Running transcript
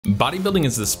Bodybuilding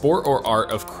is the sport or art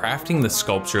of crafting the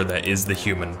sculpture that is the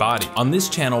human body. On this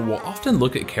channel, we'll often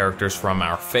look at characters from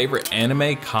our favorite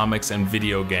anime, comics, and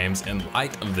video games in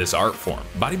light of this art form.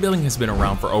 Bodybuilding has been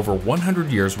around for over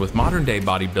 100 years, with modern day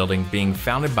bodybuilding being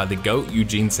founded by the GOAT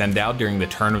Eugene Sandow during the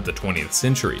turn of the 20th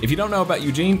century. If you don't know about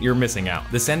Eugene, you're missing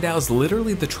out. The Sandow is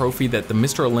literally the trophy that the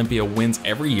Mr. Olympia wins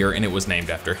every year, and it was named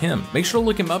after him. Make sure to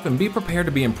look him up and be prepared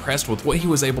to be impressed with what he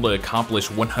was able to accomplish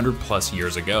 100 plus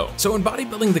years ago. So in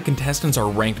bodybuilding, the contestants are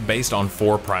ranked based on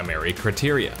 4 primary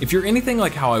criteria. If you're anything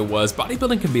like how I was,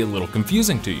 bodybuilding can be a little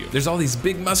confusing to you. There's all these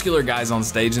big muscular guys on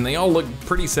stage and they all look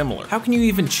pretty similar. How can you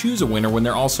even choose a winner when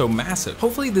they're all so massive?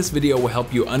 Hopefully this video will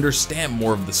help you understand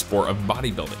more of the sport of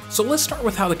bodybuilding. So let's start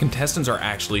with how the contestants are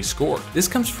actually scored. This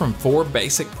comes from 4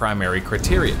 basic primary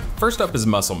criteria. First up is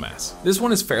muscle mass. This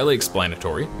one is fairly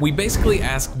explanatory. We basically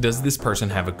ask, does this person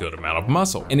have a good amount of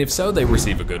muscle? And if so, they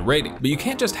receive a good rating. But you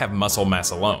can't just have muscle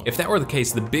mass alone. If that were the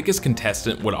case, the biggest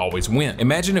contestant would always win.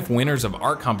 Imagine if winners of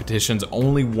art competitions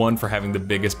only won for having the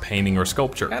biggest painting or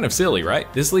sculpture. Kind of silly,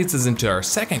 right? This leads us into our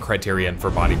second criterion for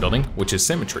bodybuilding, which is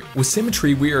symmetry. With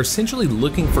symmetry, we are essentially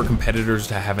looking for competitors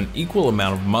to have an equal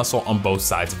amount of muscle on both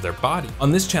sides of their body.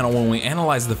 On this channel, when we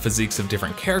analyze the physiques of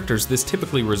different characters, this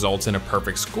typically results in a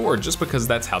perfect score just because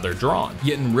that's how they're drawn.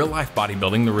 Yet in real life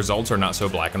bodybuilding, the results are not so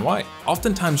black and white.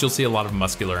 Oftentimes you'll see a lot of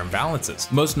muscular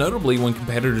imbalances. Most notably, when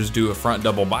competitors do a front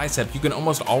double bicep, you can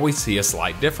almost always see a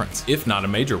slight difference, if not a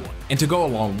major one. And to go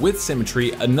along with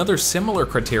symmetry, another similar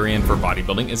criterion for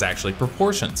bodybuilding is actually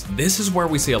proportions. This is where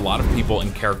we see a lot of people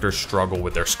and characters struggle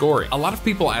with their scoring. A lot of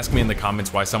people ask me in the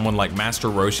comments why someone like Master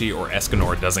Roshi or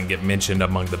Escanor doesn't get mentioned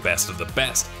among the best of the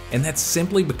best, and that's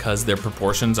simply because their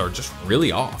proportions are just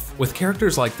really off. With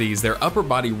characters like these, their upper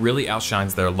body really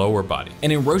outshines their lower body.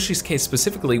 And in Roshi's case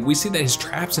specifically, we see that his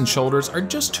traps and shoulders are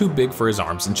just too big for his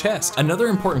arms and chest. Another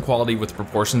important quality with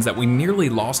proportions that we nearly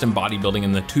lost in bodybuilding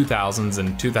in the 2000s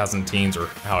and 2010s, or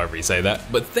however you say that,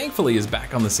 but thankfully is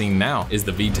back on the scene now, is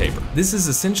the V-taper. This is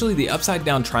essentially the upside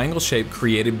down triangle shape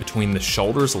created between the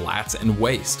shoulders, lats, and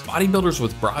waist. Bodybuilders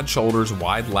with broad shoulders,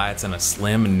 wide lats, and a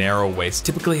slim and narrow waist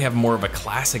typically have more of a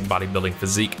classic bodybuilding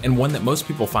physique, and one that most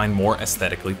people find more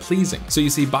aesthetically pleasing. So you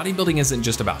see, bodybuilding isn't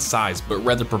just about size, but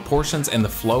rather proportions and the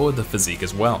flow of the physique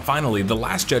as well. Finally, the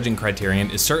last judging criterion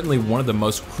is certainly one of the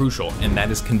most crucial, and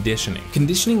that is conditioning.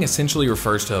 Conditioning essentially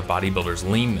refers to a bodybuilder's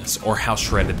leanness, or how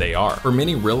shredded they are. For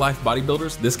many real-life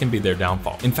bodybuilders, this can be their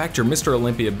downfall. In fact, your Mr.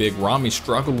 Olympia Big Ramy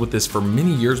struggled with this for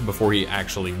many years before he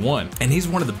actually won, and he's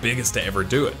one of the biggest to ever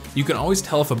do it. You can always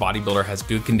tell if a bodybuilder has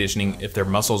good conditioning if their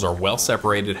muscles are well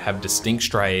separated, have distinct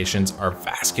striations, are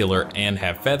vascular, and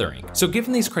have feathering. So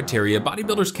given these criteria,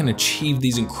 bodybuilders can achieve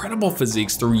these incredible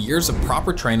physiques through years of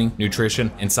proper training,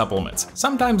 nutrition, and supplements.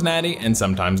 Sometimes natty and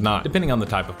sometimes not, depending on the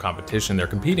type of competition they're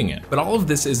competing in. But all of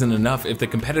this isn't enough if the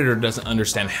competitor doesn't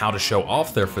understand how to show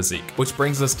off their physique, which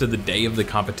brings us to the day of the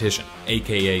competition,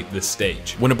 aka the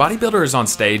stage. When a bodybuilder is on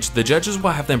stage, the judges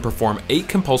will have them perform 8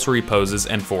 compulsory poses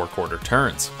and 4 quarter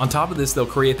turns. On top of this, they'll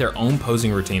create their own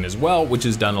posing routine as well, which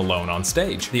is done alone on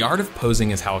stage. The art of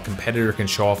posing is how a competitor can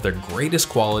show off their greatest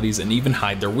qualities and even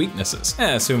hide their weaknesses,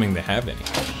 assuming they have any.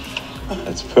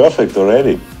 It's perfect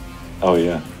already. Oh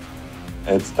yeah,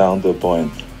 it's down to a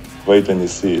point. Wait when you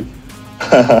see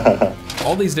it.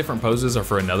 All these different poses are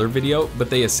for another video, but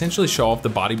they essentially show off the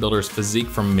bodybuilder's physique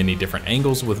from many different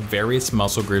angles, with various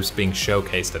muscle groups being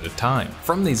showcased at a time.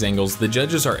 From these angles, the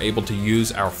judges are able to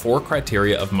use our 4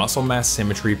 criteria of muscle mass,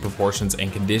 symmetry, proportions,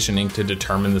 and conditioning to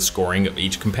determine the scoring of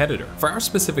each competitor. For our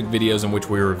specific videos in which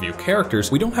we review characters,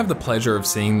 we don't have the pleasure of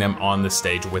seeing them on the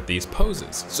stage with these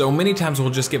poses. So many times we'll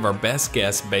just give our best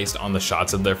guess based on the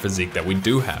shots of their physique that we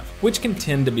do have, which can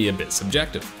tend to be a bit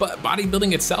subjective. But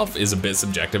bodybuilding itself is a bit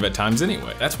subjective at times anyway.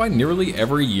 That's why nearly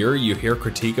every year you hear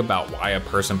critique about why a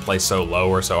person plays so low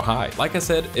or so high. Like I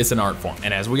said, it's an art form,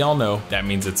 and as we all know, that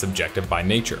means it's subjective by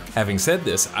nature. Having said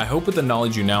this, I hope with the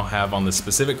knowledge you now have on the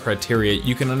specific criteria,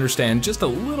 you can understand just a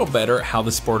little better how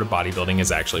the sport of bodybuilding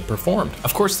is actually performed.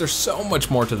 Of course, there's so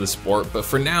much more to the sport, but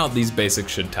for now, these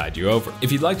basics should tide you over.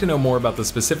 If you'd like to know more about the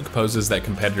specific poses that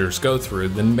competitors go through,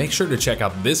 then make sure to check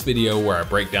out this video where I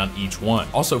break down each one.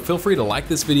 Also, feel free to like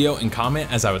this video and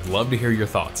comment, as I would love to hear your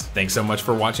thoughts. Thanks so much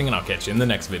for watching, and I'll catch you in the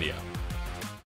next video.